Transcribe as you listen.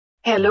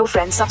Hello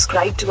friends,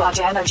 subscribe to our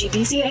channel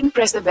𝘎𝙬𝙎𝙎 and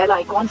press the bell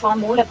icon for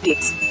more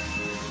updates.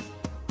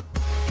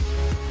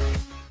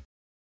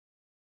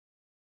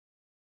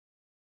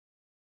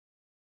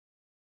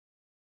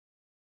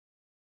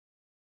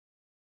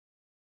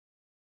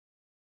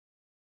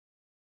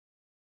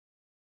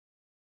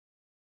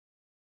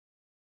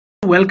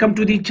 Welcome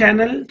to the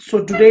channel.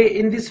 So today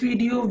in this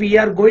video we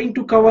are going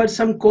to cover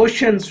some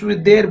questions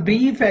with their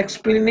brief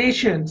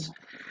explanations.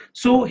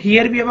 So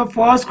here we have a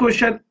first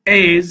question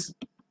is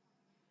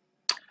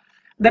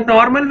the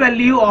normal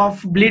value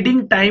of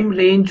bleeding time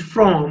range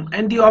from,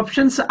 and the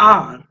options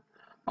are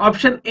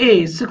option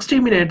A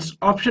 60 minutes,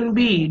 option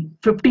B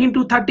 15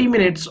 to 30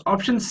 minutes,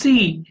 option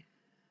C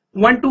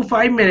 1 to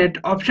 5 minutes,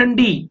 option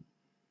D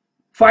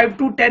 5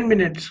 to 10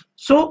 minutes.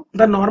 So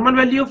the normal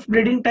value of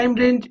bleeding time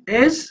range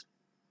is,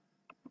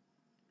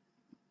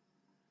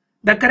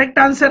 the correct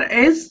answer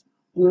is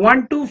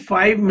 1 to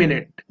 5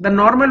 minutes. The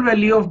normal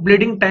value of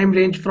bleeding time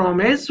range from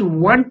is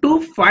 1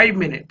 to 5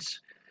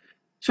 minutes.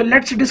 So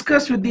let's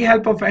discuss with the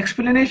help of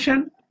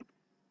explanation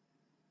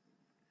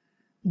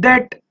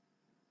that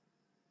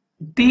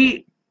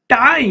the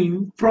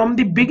time from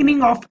the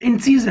beginning of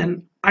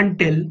incision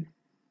until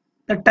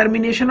the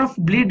termination of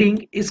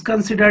bleeding is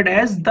considered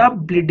as the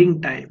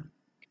bleeding time,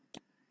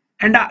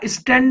 and a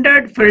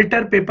standard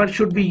filter paper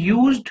should be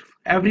used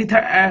at every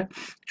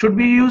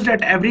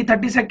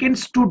 30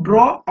 seconds to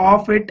draw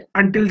off it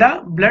until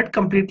the blood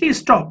completely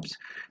stops.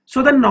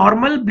 So the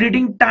normal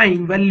bleeding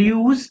time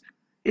values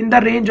in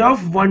the range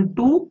of 1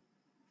 to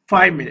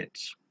 5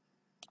 minutes.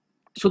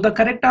 So the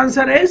correct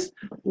answer is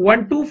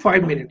 1 to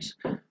 5 minutes.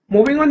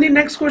 Moving on the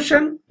next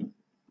question.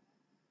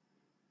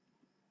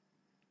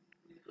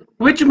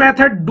 Which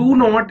method do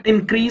not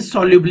increase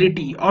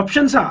solubility?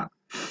 Options are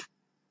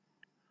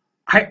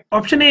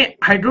option A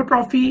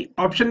hydrotrophy,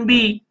 option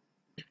B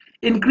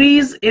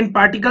increase in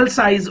particle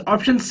size,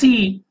 option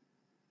C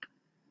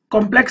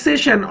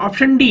complexation,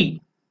 option D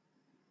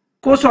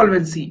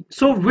co-solvency.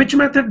 So which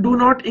method do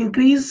not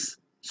increase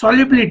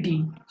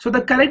solubility? So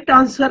the correct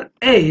answer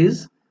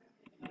is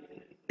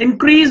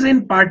increase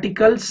in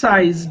particle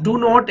size do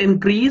not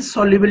increase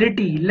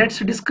solubility. Let's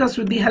discuss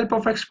with the help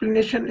of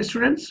explanation,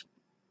 students.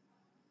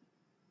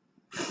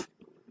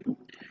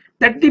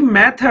 That the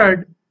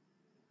method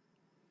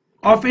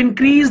of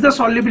increase the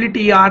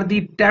solubility are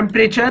the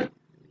temperature,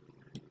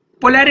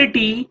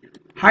 polarity,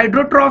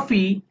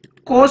 hydrotrophy,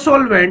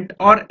 co-solvent,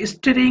 or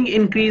stirring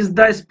increase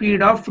the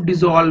speed of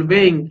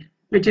dissolving,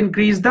 which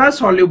increase the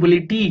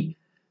solubility.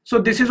 So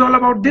this is all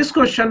about this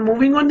question.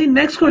 Moving on the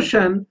next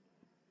question.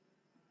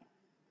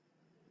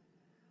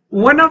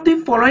 One of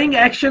the following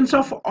actions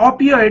of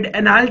opioid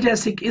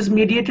analgesic is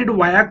mediated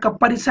via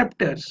kappa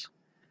receptors.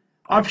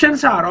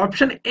 Options are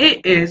option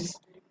A is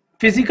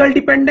physical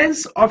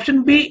dependence,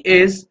 option B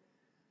is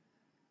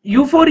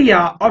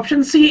euphoria,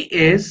 option C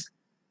is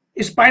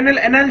spinal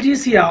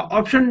analgesia,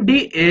 option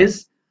D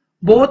is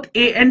both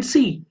A and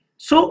C.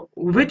 So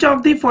which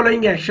of the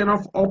following action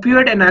of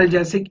opioid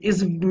analgesic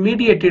is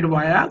mediated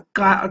via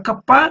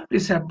kappa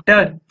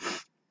receptor?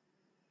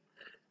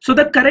 So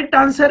the correct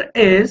answer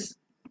is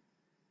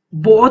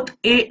both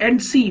A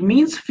and C,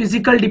 means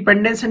physical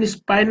dependence and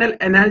spinal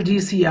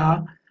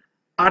analgesia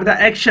are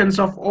the actions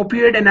of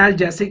opioid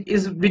analgesic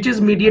which is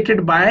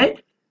mediated by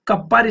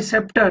kappa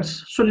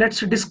receptors. So let's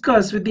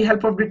discuss with the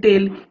help of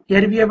detail.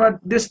 Here we have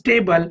this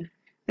table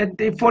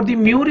that for the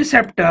mu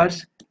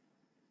receptors,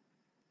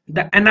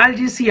 the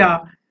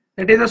analgesia,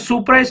 that is a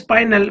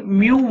supraspinal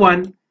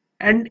mu1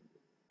 and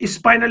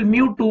spinal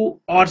mu2,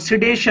 or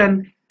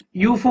sedation,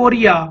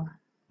 euphoria,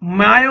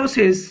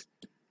 meiosis,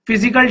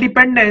 physical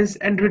dependence,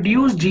 and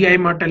reduced GI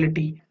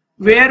mortality.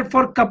 Where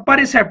for kappa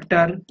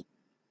receptor,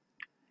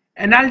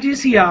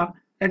 analgesia,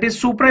 that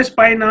is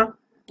supraspinal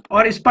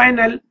or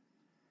spinal,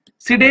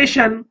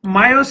 sedation,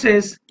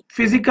 meiosis,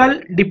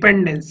 physical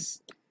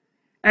dependence.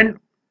 And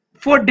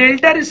for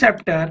delta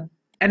receptor,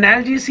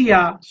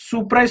 analgesia,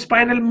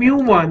 supraspinal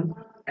mu1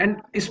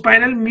 and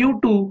spinal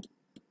mu2,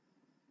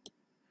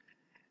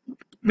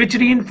 which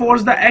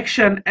reinforce the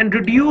action and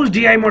reduce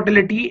GI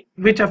mortality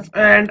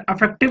and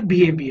affective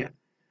behavior.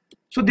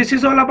 So this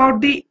is all about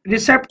the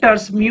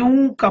receptors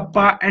mu,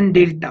 kappa and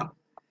delta.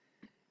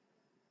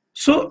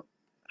 So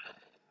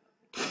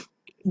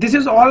this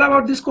is all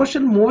about this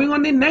question. Moving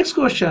on the next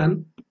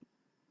question.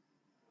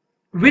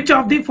 Which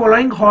of the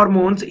following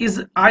hormones is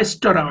a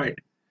steroid?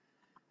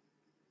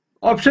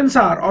 Options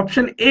are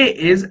option A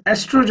is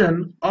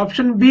estrogen,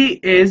 option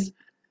B is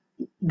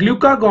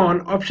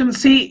glucagon, option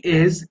C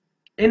is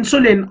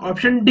insulin,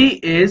 option D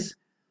is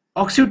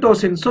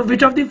oxytocin. So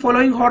which of the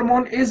following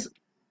hormone is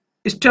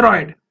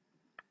steroid?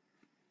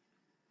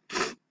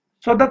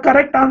 So the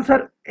correct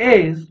answer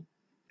is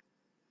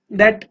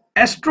that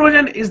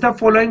estrogen is the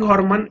following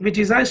hormone which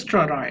is a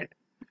steroid.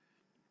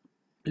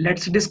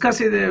 Let's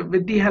discuss it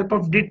with the help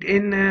of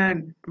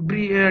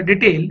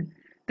detail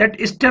that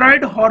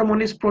steroid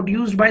hormone is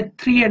produced by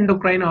 3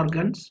 endocrine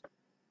organs.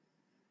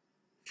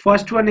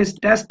 First one is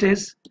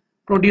testis,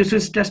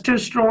 produces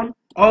testosterone,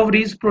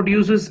 ovaries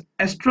produces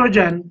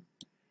estrogen,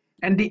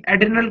 and the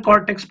adrenal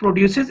cortex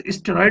produces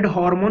steroid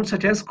hormones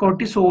such as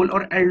cortisol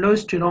or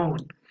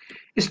aldosterone.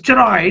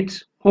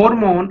 Steroids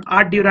hormone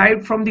are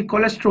derived from the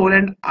cholesterol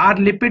and are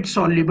lipid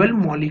soluble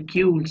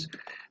molecules.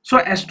 So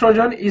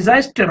estrogen is a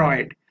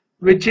steroid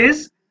which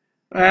is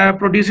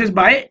produced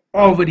by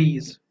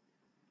ovaries.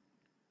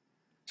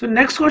 So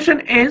next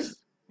question is,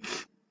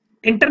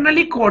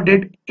 internally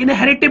coded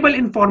inheritable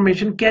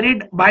information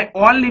carried by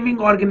all living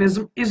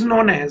organisms is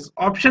known as.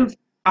 Options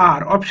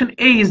are: option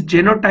A is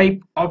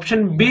genotype,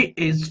 option B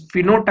is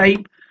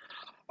phenotype,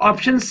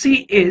 option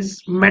C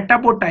is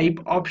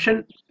metabotype,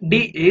 option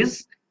D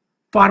is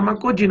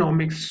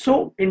pharmacogenomics.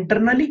 So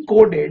internally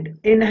coded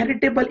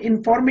inheritable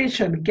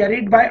information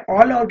carried by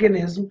all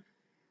organisms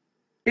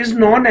is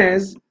known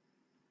as,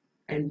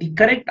 and the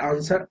correct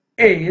answer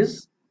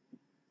is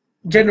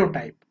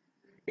genotype.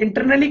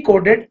 Internally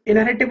coded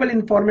inheritable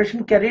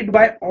information carried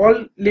by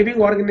all living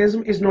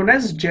organisms is known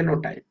as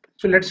genotype.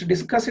 So let's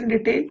discuss in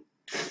detail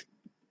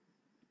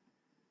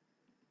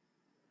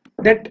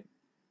that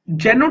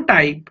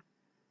genotype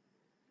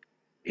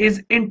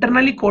is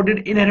internally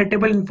coded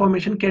inheritable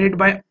information carried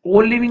by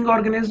all living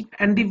organisms,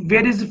 and the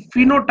whereas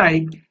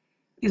phenotype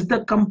is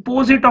the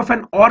composite of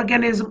an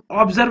organism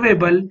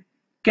observable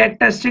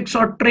characteristics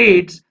or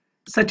traits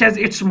such as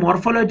its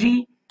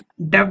morphology,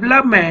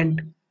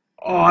 development,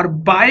 or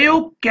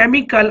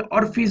biochemical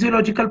or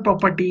physiological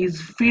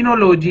properties,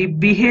 phenology,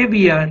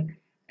 behavior,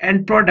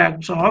 and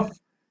products of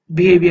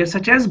behavior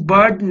such as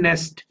bird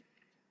nest,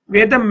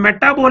 where the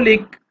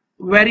metabolic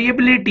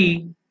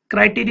variability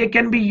criteria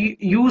can be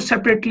used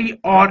separately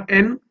or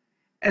in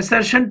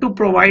assertion to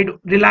provide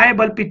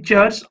reliable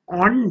pictures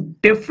on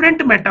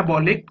different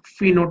metabolic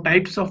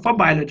phenotypes of a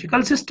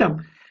biological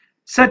system,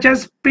 such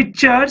as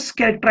pictures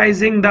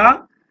characterizing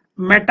the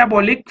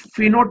metabolic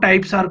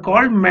phenotypes are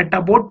called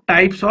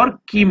metabotypes or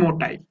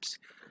chemotypes.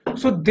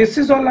 So this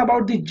is all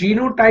about the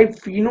genotype,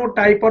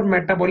 phenotype, or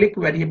metabolic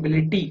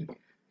variability.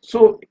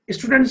 So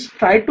students,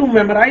 try to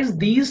memorize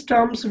these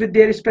terms with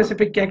their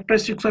specific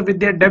characteristics or with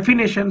their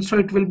definition, so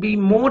it will be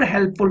more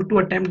helpful to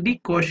attempt the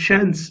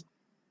questions.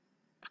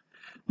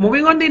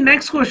 Moving on, the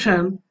next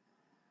question,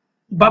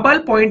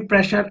 bubble point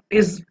pressure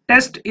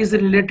test is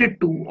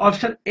related to.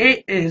 Option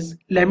A is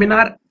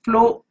laminar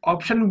flow,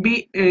 option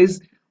B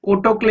is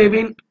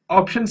autoclaving,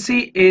 option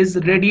C is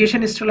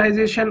radiation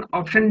sterilization,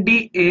 option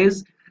D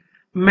is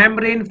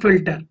membrane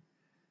filter.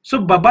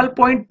 So bubble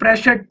point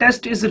pressure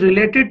test is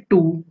related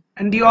to,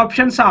 and the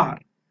options are,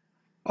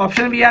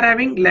 option we are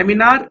having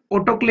laminar,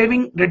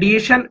 autoclaving,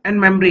 radiation,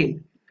 and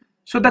membrane.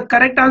 So the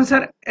correct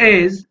answer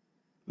is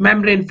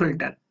membrane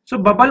filter. So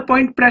bubble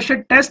point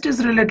pressure test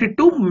is related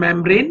to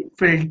membrane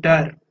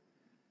filter.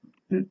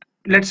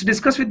 Let's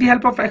discuss with the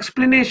help of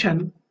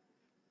explanation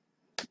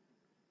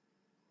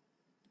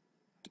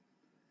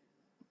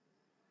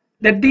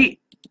that the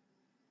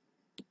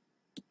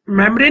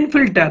membrane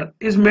filter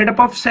is made up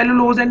of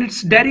cellulose and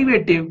its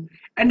derivative,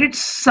 and its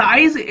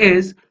size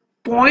is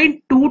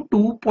 0.2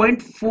 to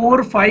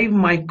 0.45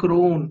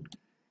 micron,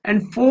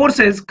 and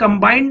forces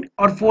combined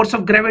or force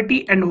of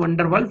gravity and van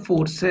der Waals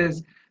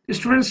forces. The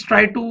students,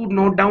 try to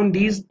note down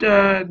these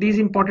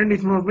important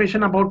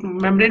information about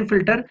membrane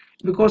filter,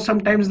 because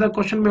sometimes the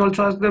question may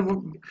also ask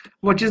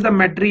what is the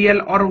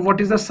material or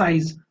what is the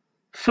size.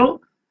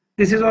 So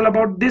this is all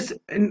about this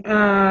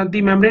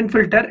the membrane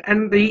filter,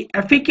 and the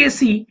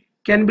efficacy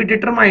can be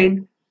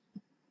determined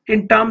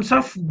in terms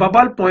of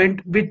bubble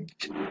point,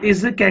 which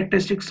is the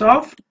characteristics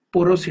of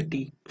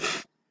porosity.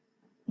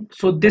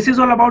 So this is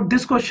all about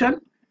this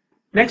question.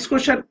 Next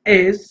question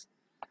is,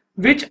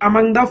 which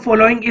among the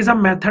following is a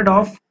method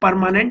of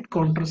permanent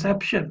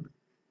contraception?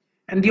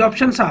 And the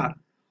options are,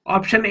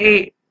 option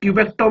A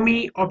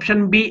tubectomy,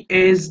 option B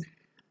is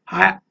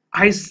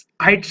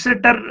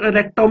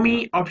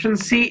hysterectomy, option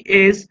C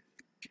is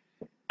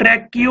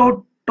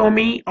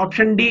tracheotomy,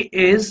 option D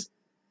is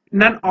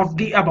none of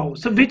the above.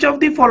 So which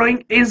of the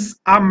following is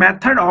a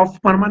method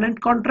of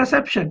permanent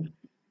contraception?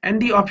 And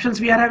the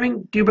options we are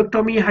having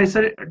tubectomy,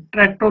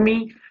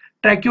 hysterectomy,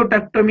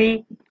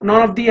 tracheotomy,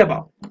 none of the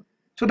above.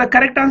 So the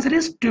correct answer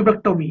is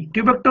tubectomy.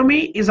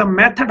 Tubectomy is a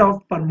method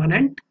of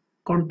permanent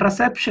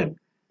contraception.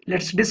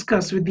 Let's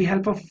discuss with the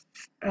help of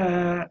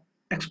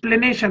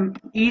explanation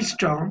each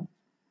term,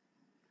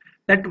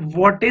 that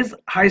what is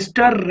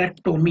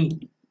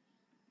hysterectomy.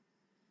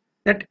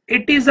 That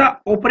it is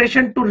a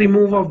operation to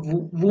remove a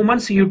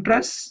woman's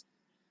uterus,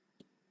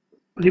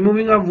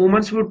 removing a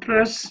woman's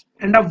uterus,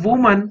 and a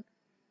woman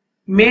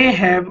may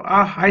have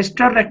a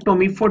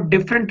hysterectomy for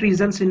different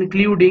reasons,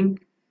 including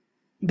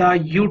the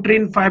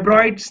uterine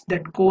fibroids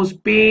that cause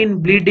pain,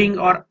 bleeding,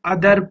 or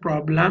other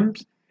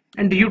problems,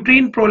 and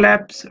uterine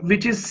prolapse,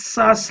 which is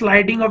a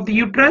sliding of the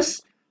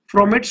uterus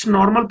from its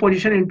normal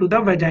position into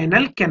the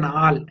vaginal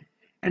canal,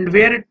 and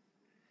where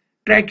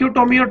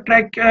tracheotomy or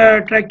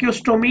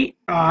tracheostomy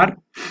are,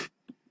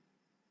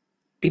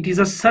 it is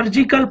a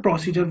surgical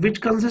procedure which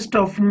consists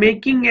of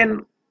making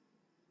an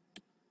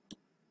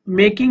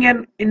making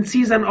an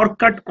incision or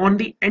cut on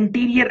the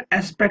anterior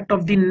aspect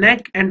of the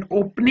neck and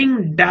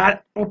opening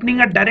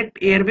a direct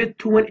airway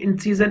through an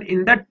incision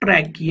in the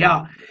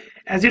trachea.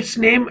 As its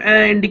name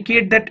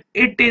indicate that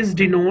it is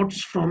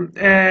denotes from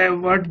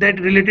word that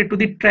related to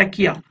the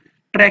trachea,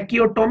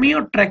 tracheotomy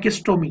or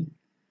tracheostomy.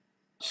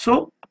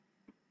 So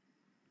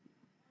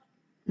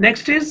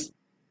next is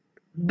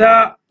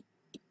the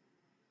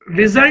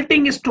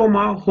resulting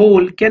stoma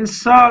hole can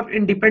serve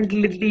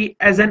independently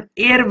as an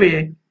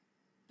airway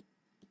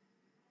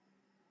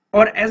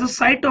or as a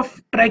site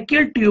of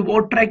tracheal tube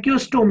or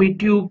tracheostomy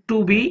tube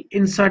to be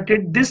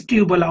inserted. This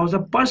tube allows a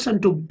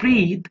person to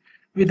breathe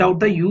without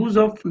the use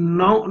of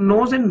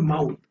nose and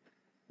mouth.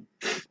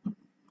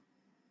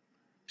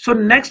 So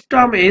next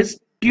term is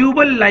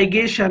tubal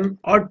ligation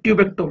or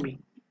tubectomy,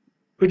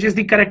 which is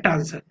the correct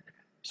answer.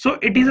 So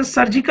it is a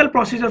surgical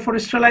procedure for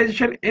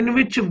sterilization in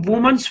which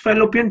woman's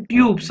fallopian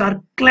tubes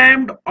are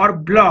clamped or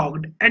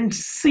blocked and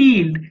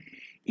sealed,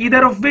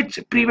 either of which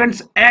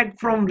prevents egg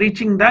from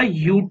reaching the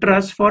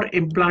uterus for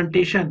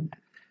implantation.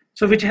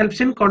 So which helps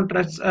in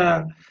contrast.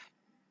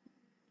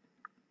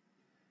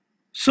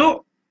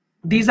 So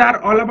these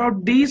are all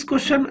about these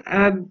questions.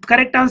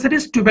 Correct answer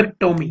is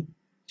tubectomy.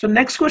 So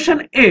next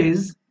question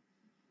is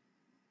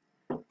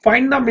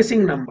find the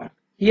missing number.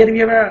 Here we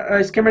have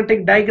a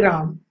schematic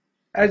diagram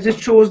as it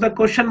shows the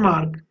question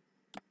mark.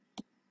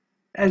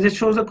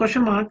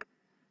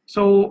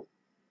 So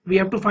we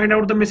have to find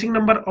out the missing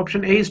number.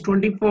 Option A is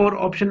 24,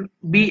 option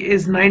B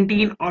is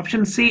 19,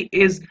 option C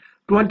is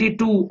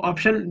 22,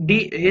 option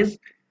D is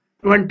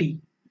 20.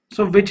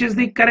 So which is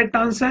the correct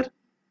answer?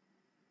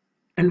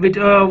 And which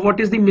what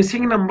is the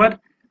missing number?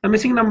 The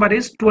missing number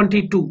is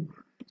 22.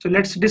 So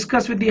let's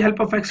discuss with the help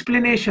of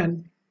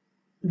explanation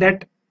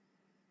that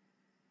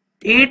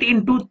 8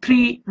 into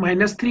 3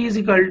 minus 3 is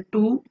equal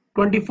to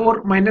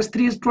 24, minus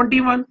 3 is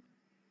 21,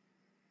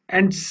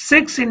 and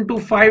 6 into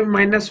 5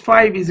 minus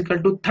 5 is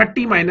equal to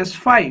 30 minus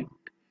 5.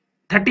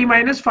 30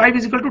 minus 5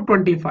 is equal to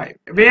 25,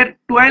 where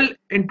 12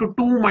 into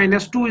 2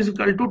 minus 2 is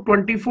equal to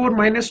 24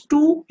 minus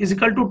 2 is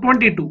equal to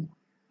 22.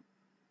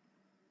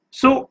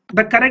 So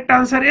the correct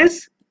answer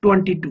is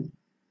 22.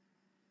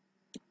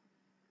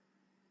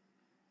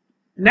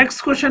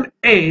 Next question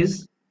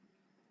is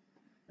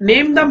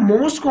name the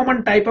most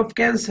common type of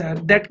cancer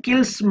that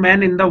kills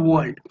men in the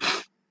world.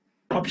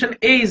 Option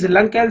A is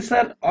lung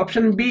cancer,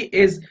 option B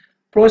is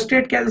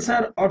prostate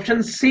cancer,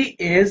 option C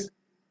is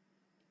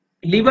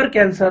liver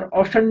cancer,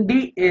 option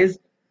D is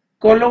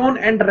colon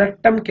and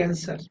rectum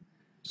cancer.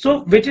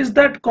 So which is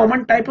that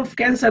common type of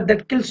cancer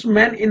that kills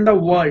men in the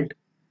world?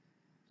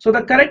 So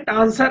the correct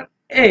answer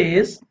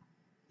is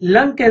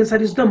lung cancer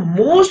is the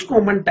most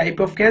common type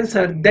of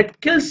cancer that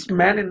kills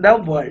men in the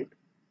world.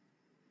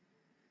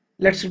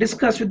 Let's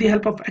discuss with the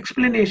help of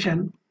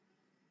explanation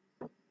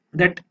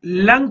that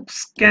lung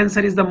cancer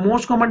is the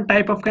most common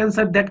type of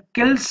cancer that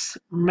kills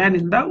men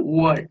in the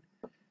world.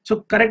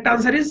 So correct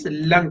answer is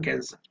lung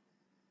cancer.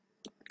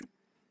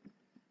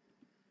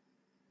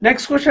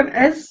 Next question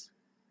is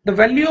the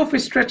value of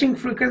stretching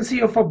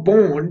frequency of a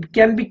bone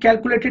can be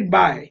calculated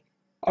by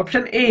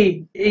option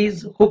A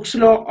is Hooke's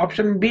law,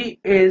 option B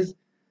is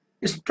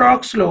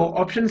Stokes law,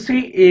 option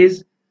C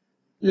is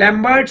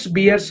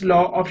Lambert's-Beer's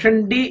law,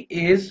 option D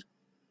is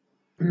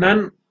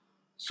none.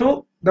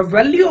 So the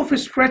value of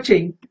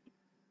stretching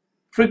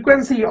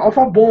frequency of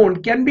a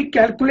bone can be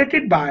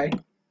calculated by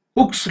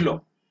Hooke's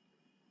law.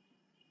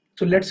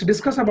 So let's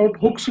discuss about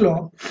Hooke's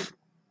law.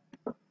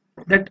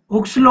 That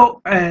Hooke's law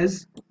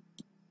is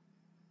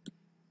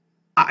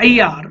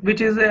IR, which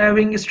is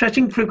having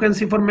stretching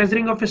frequency for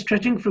measuring of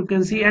stretching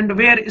frequency, and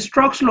where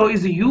Stokes law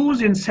is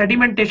used in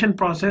sedimentation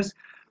process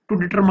to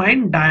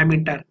determine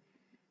diameter.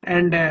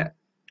 And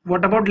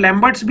what about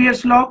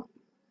Lambert's-Beer's law?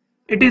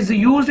 It is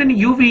used in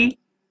UV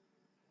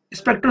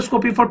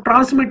spectroscopy for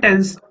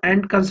transmittance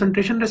and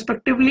concentration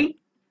respectively.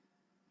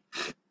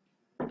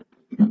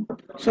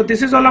 So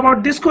this is all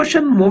about this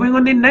question. Moving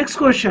on the next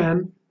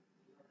question.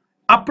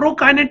 A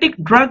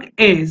prokinetic drug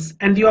is,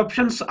 and the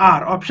options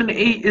are, option A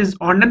is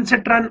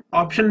ondansetron,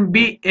 option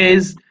B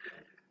is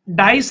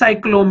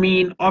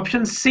dicyclomine,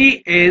 option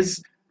C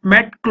is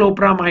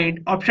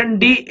metclopramide, option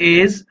D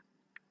is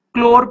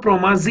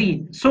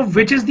chlorpromazine. So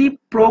which is the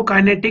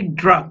prokinetic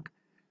drug?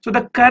 So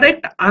the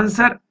correct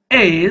answer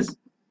is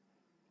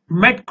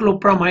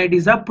metclopramide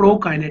is a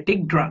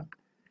prokinetic drug.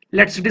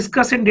 Let's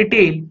discuss in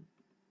detail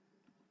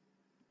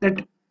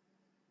that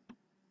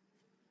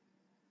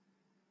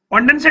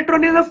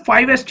ondansetron is a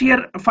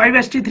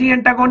 5-HT3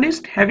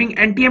 antagonist having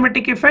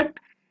antiemetic effect,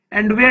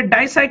 and where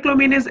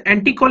dicyclomine is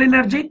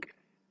anticholinergic,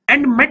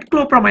 and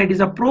metclopramide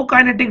is a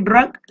prokinetic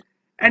drug,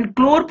 and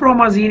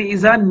chlorpromazine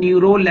is a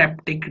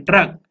neuroleptic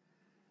drug.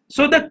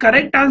 So the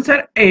correct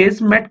answer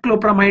is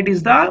metclopramide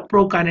is the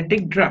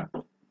prokinetic drug.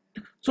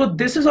 So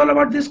this is all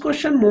about this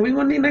question. Moving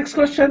on the next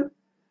question.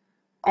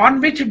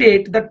 On which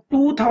date the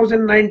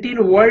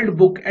 2019 World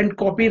Book and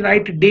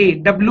Copyright Day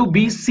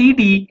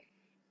WBCD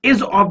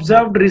is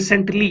observed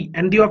recently?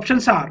 And the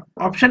options are,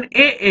 option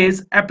A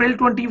is April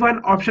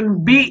 21,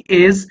 option B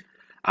is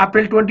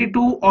April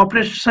 22,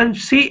 option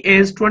C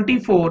is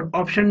 24,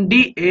 option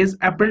D is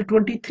April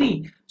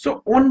 23.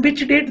 So on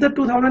which date the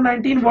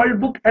 2019 World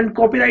Book and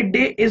Copyright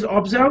Day is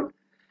observed?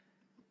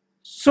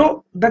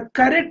 So the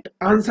correct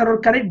answer or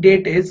correct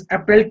date is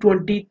April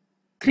 23.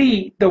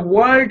 In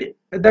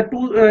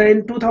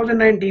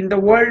 2019 the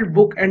World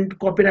Book and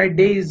Copyright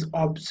Day is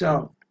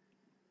observed.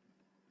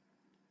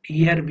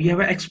 Here we have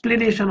an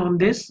explanation on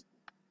this.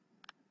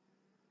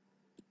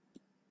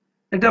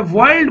 The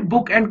World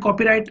Book and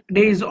Copyright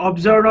Day is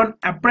observed on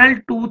April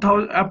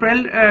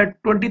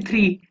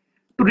 23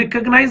 to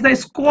recognize the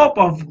scope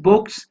of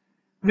books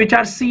which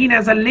are seen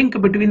as a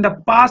link between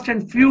the past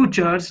and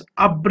futures,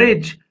 a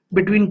bridge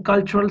between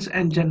cultures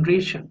and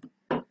generation.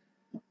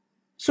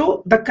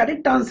 So the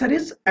correct answer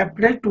is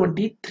April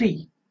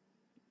 23.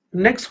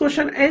 Next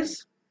question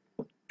is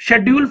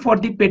schedule for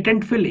the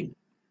patent filing.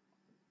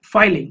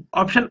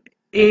 Option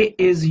A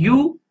is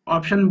U,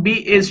 option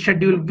B is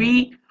schedule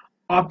V,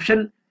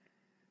 option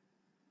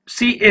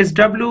C is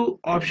W,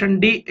 option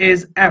D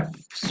is F.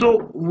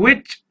 So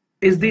which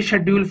is the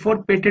schedule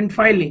for patent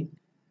filing?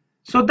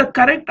 So the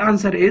correct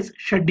answer is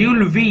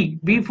schedule V.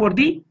 V for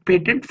the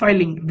patent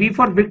filing, V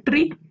for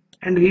victory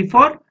and V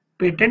for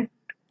patent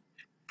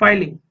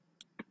filing.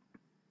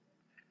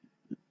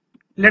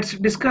 Let's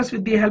discuss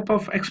with the help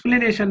of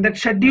explanation that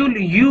schedule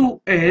U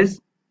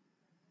is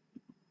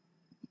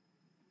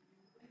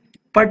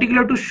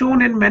particular to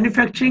shown in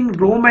manufacturing,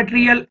 raw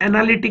material,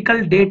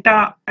 analytical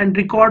data and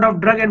record of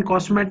drug and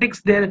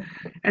cosmetics there,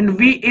 and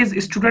V is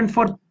student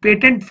for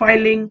patent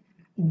filing.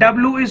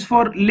 W is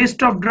for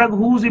list of drug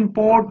whose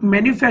import,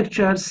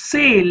 manufacture,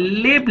 sale,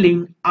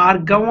 labeling are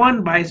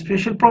governed by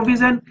special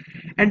provision,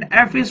 and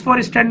F is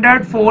for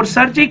standard for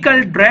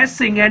surgical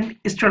dressing and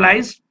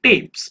sterilized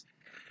tapes.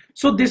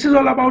 So this is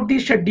all about the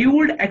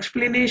scheduled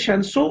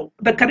explanation. So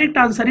the correct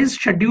answer is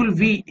schedule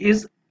V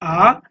is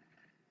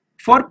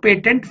for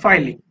patent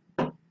filing.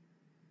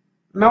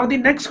 Now the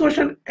next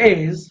question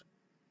is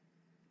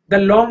the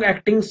long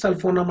acting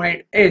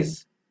sulfonamide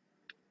is,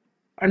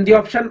 and the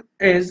option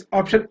A is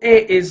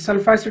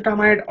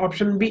sulfacetamide,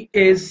 option B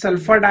is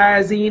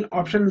sulfadiazine,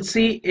 option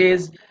C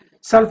is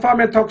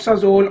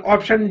sulfamethoxazole,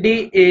 option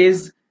D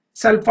is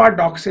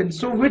sulfadoxine.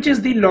 So which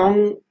is the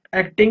long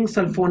acting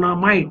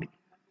sulfonamide?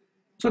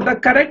 So the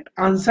correct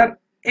answer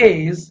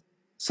is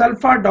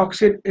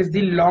sulfadoxine is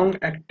the long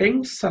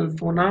acting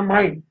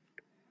sulfonamide.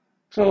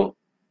 So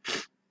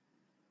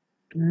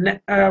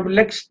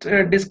let's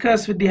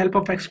discuss with the help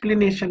of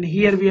explanation.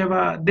 Here we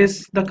have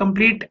the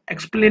complete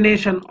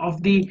explanation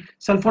of the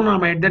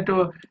sulfonamide, that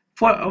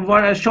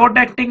for short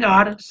acting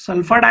are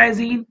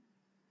sulfadiazine,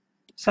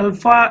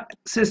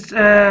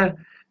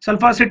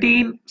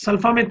 sulfacetine,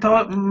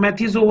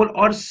 sulfamethoxazole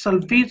or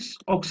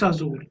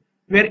sulfoxazole,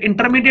 where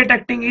intermediate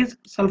acting is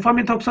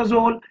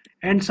sulfamethoxazole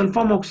and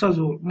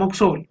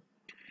sulfamoxazole,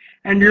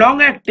 and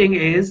long acting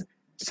is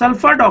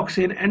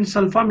sulfadoxine and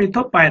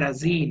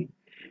sulfamethoxyrazine,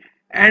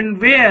 and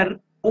where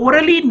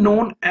orally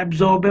non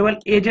absorbable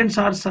agents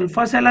are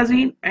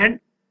sulfasalazine and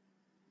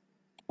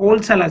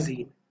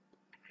𝘿𝙄𝙎𝘾𝙐𝙎,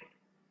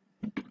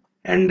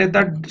 and the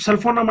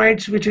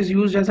sulfonamides which is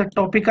used as a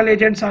topical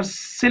agents are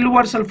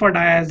silver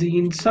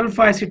sulfadiazine,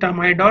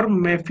 sulfacetamide or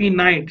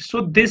mefenide.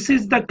 So this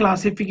is the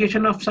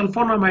classification of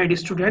sulfonamide,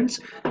 students.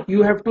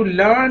 You have to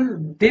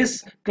learn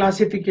this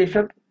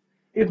classification.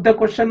 If the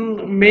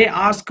question may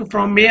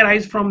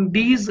arise from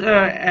these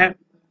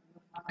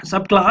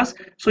subclass,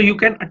 so you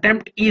can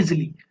attempt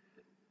easily.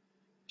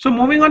 So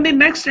moving on, the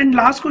next and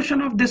last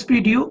question of this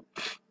video: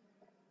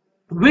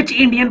 which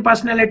Indian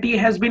personality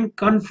has been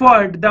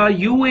conferred the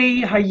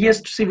UAE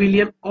highest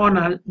civilian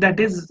honor, that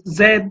is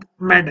Zayed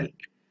Medal?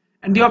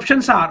 And the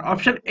options are: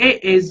 option A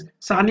is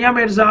Sania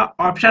Mirza,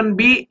 option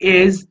B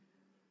is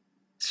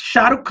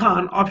Shah Rukh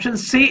Khan, option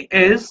C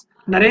is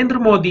Narendra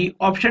Modi,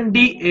 option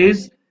D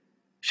is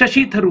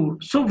Shashi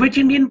Tharoor. So which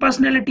Indian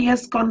personality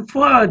has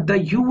conferred the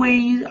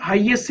UAE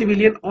highest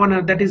civilian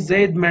honor, that is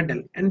Zayed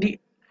Medal? And the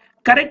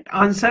correct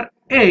answer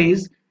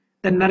is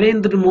the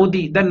Narendra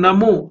Modi. The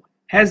Namo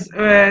is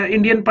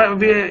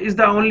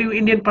the only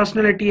Indian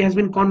personality has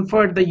been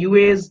conferred the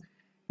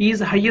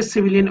UAE's highest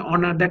civilian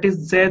honor, that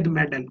is Zayed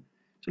Medal.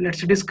 So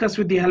let's discuss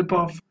with the help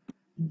of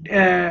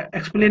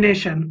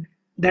explanation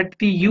that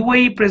the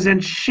UAE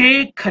President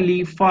Sheikh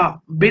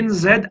Khalifa bin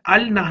Zayed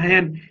Al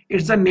Nahyan,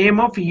 it's the name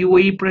of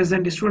UAE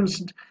President.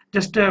 Students,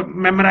 just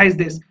memorize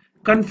this.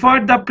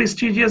 Conferred the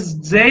prestigious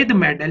Zayed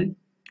Medal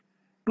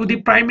to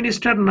the Prime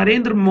Minister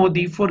Narendra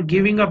Modi for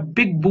giving a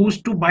big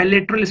boost to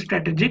bilateral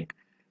strategic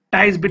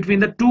ties between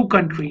the two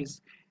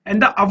countries.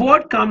 And the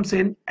award comes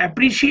in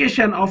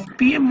appreciation of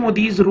PM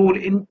Modi's role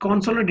in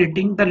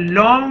consolidating the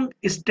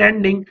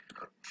long-standing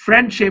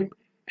friendship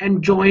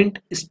and joint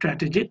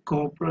strategic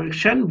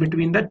cooperation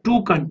between the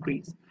two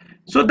countries.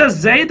 So the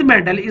Zayed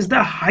Medal is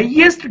the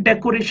highest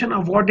decoration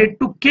awarded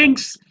to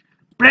kings,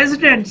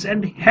 presidents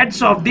and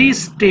heads of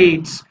these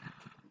states.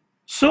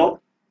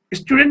 So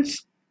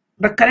students,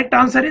 the correct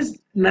answer is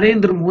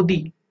Narendra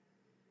Modi.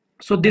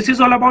 So this is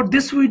all about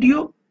this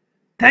video.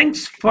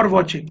 Thanks for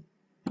watching.